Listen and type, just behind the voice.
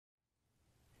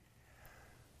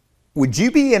Would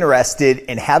you be interested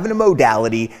in having a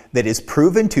modality that is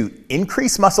proven to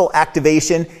increase muscle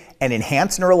activation and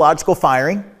enhance neurological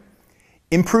firing,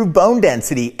 improve bone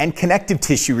density and connective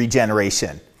tissue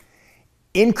regeneration,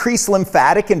 increase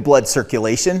lymphatic and blood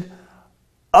circulation,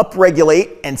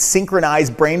 upregulate and synchronize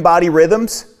brain-body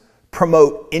rhythms,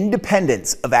 promote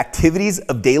independence of activities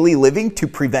of daily living to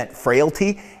prevent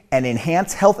frailty and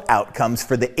enhance health outcomes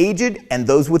for the aged and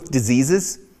those with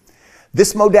diseases?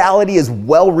 This modality is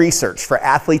well researched for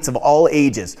athletes of all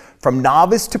ages, from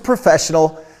novice to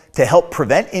professional, to help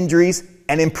prevent injuries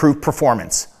and improve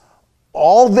performance.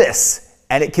 All this,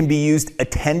 and it can be used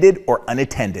attended or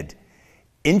unattended.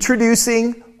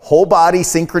 Introducing whole body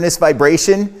synchronous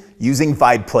vibration using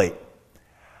Vibeplate.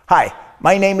 Hi,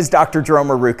 my name is Dr. Jerome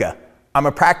Aruka. I'm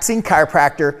a practicing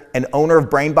chiropractor and owner of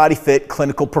Brain Body Fit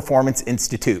Clinical Performance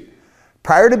Institute.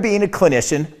 Prior to being a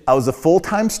clinician, I was a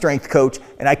full-time strength coach,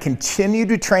 and I continue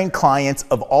to train clients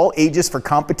of all ages for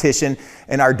competition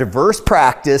in our diverse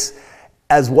practice,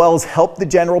 as well as help the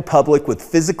general public with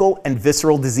physical and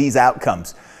visceral disease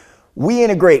outcomes. We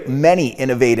integrate many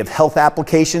innovative health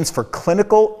applications for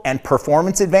clinical and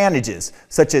performance advantages,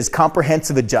 such as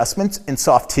comprehensive adjustments in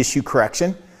soft tissue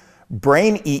correction,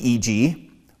 brain EEG,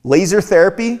 laser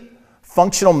therapy,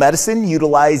 functional medicine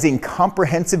utilizing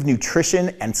comprehensive nutrition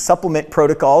and supplement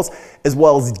protocols, as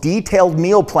well as detailed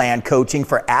meal plan coaching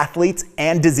for athletes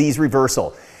and disease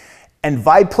reversal. And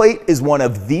Vibeplate is one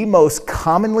of the most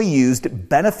commonly used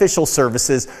beneficial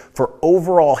services for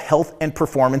overall health and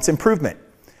performance improvement.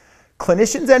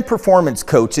 Clinicians and performance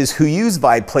coaches who use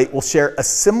Vibeplate will share a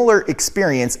similar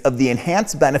experience of the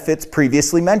enhanced benefits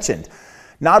previously mentioned.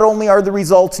 Not only are the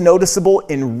results noticeable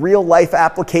in real-life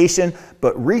application,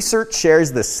 but research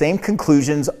shares the same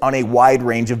conclusions on a wide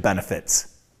range of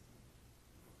benefits.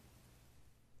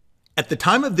 At the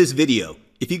time of this video,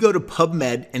 if you go to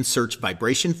PubMed and search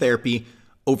vibration therapy,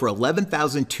 over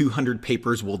 11,200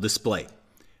 papers will display.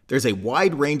 There's a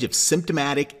wide range of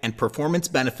symptomatic and performance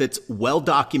benefits well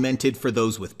documented for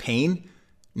those with pain,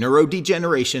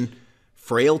 neurodegeneration,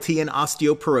 frailty and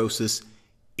osteoporosis,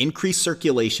 increased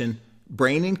circulation,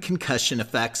 brain and concussion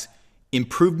effects,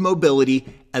 improved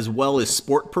mobility, as well as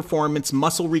sport performance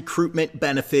muscle recruitment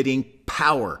benefiting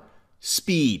power,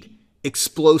 speed,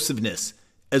 explosiveness,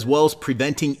 as well as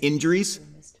preventing injuries,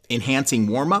 enhancing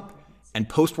warm-up, and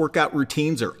post-workout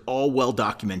routines are all well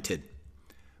documented.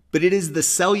 But it is the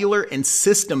cellular and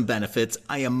system benefits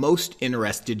I am most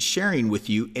interested sharing with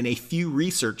you in a few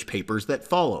research papers that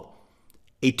follow.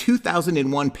 A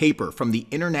 2001 paper from the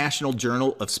International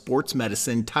Journal of Sports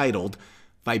Medicine titled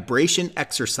Vibration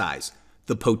Exercise,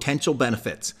 The Potential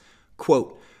Benefits.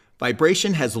 Quote,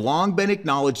 vibration has long been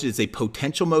acknowledged as a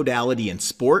potential modality in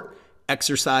sport,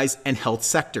 exercise, and health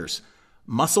sectors.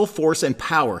 Muscle force and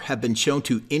power have been shown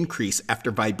to increase after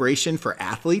vibration for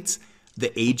athletes,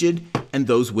 the aged, and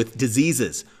those with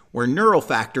diseases, where neural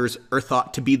factors are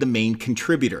thought to be the main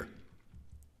contributor.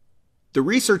 The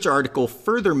research article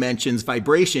further mentions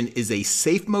vibration is a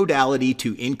safe modality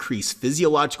to increase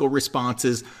physiological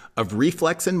responses of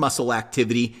reflex and muscle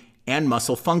activity and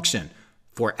muscle function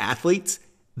for athletes,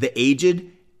 the aged,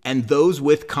 and those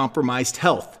with compromised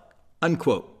health,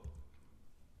 unquote.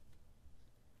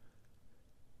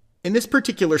 In this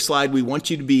particular slide, we want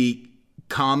you to be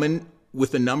common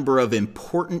with a number of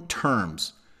important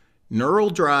terms: neural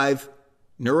drive,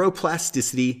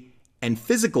 neuroplasticity, and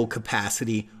physical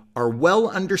capacity are well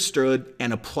understood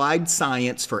and applied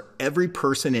science for every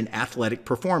person in athletic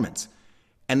performance,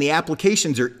 and the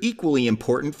applications are equally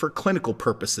important for clinical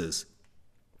purposes.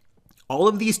 All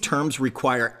of these terms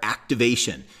require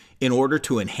activation in order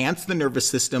to enhance the nervous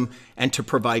system and to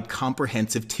provide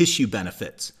comprehensive tissue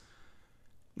benefits.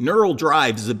 Neural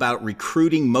drive is about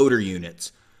recruiting motor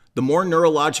units. The more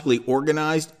neurologically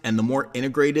organized and the more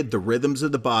integrated the rhythms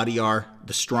of the body are,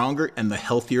 the stronger and the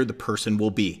healthier the person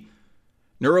will be.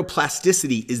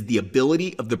 Neuroplasticity is the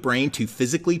ability of the brain to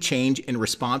physically change in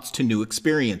response to new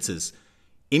experiences.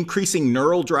 Increasing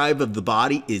neural drive of the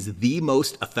body is the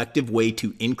most effective way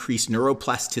to increase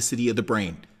neuroplasticity of the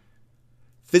brain.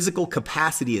 Physical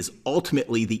capacity is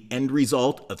ultimately the end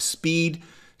result of speed,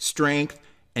 strength,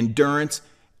 endurance,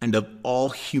 and of all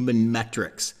human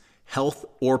metrics, health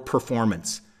or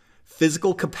performance.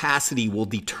 Physical capacity will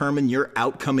determine your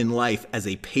outcome in life as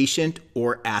a patient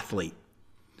or athlete.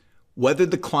 Whether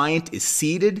the client is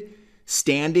seated,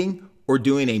 standing, or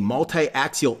doing a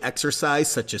multi-axial exercise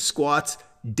such as squats,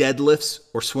 deadlifts,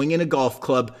 or swinging a golf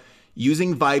club,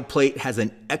 using Vibeplate has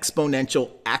an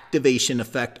exponential activation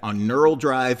effect on neural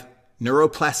drive,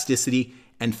 neuroplasticity,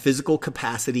 and physical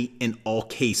capacity in all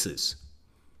cases.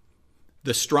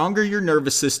 The stronger your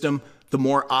nervous system, the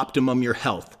more optimum your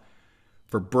health.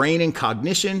 for brain and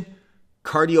cognition,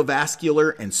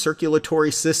 cardiovascular and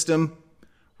circulatory system,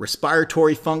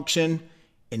 respiratory function,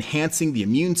 enhancing the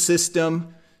immune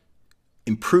system,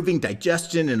 improving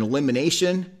digestion and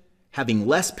elimination, having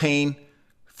less pain,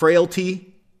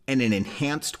 frailty, and an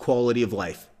enhanced quality of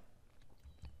life.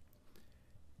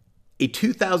 A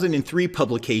 2003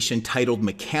 publication titled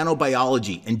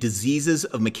Mechanobiology and Diseases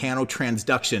of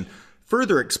Mechanotransduction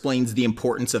further explains the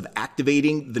importance of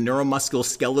activating the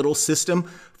neuromusculoskeletal system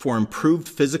for improved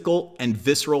physical and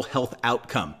visceral health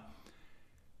outcome.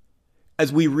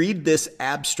 As we read this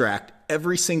abstract,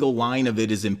 every single line of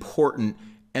it is important,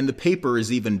 and the paper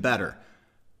is even better.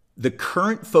 The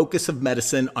current focus of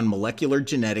medicine on molecular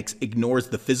genetics ignores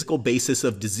the physical basis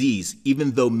of disease,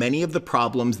 even though many of the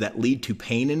problems that lead to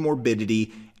pain and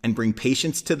morbidity and bring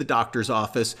patients to the doctor's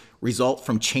office result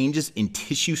from changes in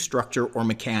tissue structure or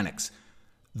mechanics.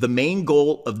 The main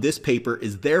goal of this paper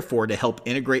is therefore to help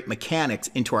integrate mechanics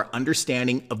into our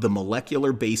understanding of the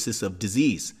molecular basis of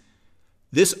disease.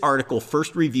 This article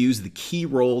first reviews the key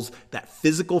roles that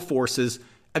physical forces,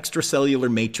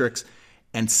 extracellular matrix,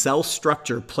 and cell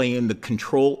structure play in the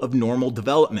control of normal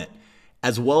development,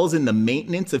 as well as in the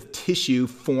maintenance of tissue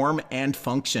form and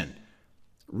function.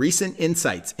 Recent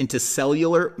insights into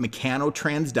cellular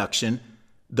mechanotransduction,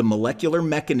 the molecular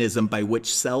mechanism by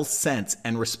which cells sense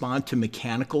and respond to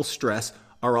mechanical stress,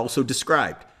 are also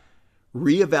described.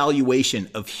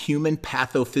 Reevaluation of human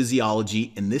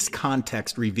pathophysiology in this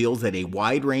context reveals that a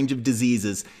wide range of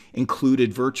diseases,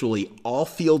 included virtually all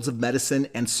fields of medicine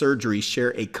and surgery,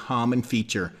 share a common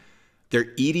feature. Their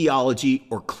etiology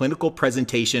or clinical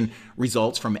presentation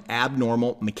results from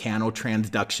abnormal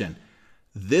mechanotransduction.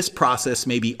 This process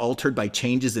may be altered by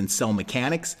changes in cell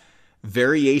mechanics,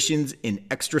 variations in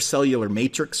extracellular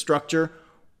matrix structure,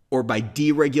 or by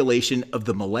deregulation of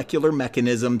the molecular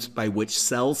mechanisms by which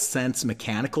cells sense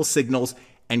mechanical signals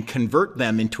and convert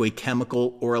them into a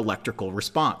chemical or electrical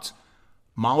response.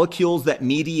 Molecules that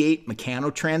mediate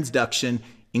mechanotransduction,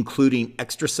 including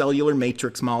extracellular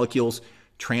matrix molecules,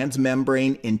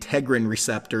 transmembrane integrin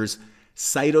receptors,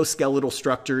 cytoskeletal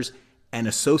structures, and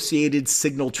associated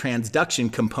signal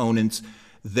transduction components,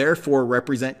 therefore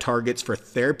represent targets for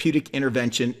therapeutic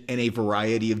intervention in a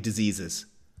variety of diseases.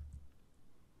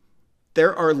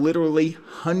 There are literally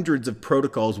hundreds of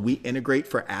protocols we integrate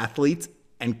for athletes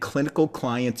and clinical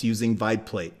clients using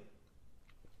Vibeplate.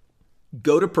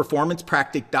 Go to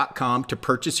performancepractic.com to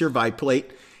purchase your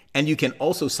Vibeplate, and you can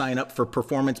also sign up for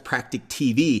Performance Practic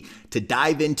TV to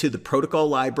dive into the protocol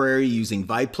library using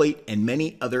Vibeplate and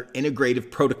many other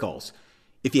integrative protocols.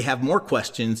 If you have more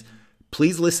questions,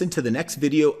 please listen to the next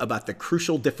video about the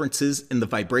crucial differences in the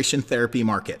vibration therapy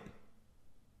market.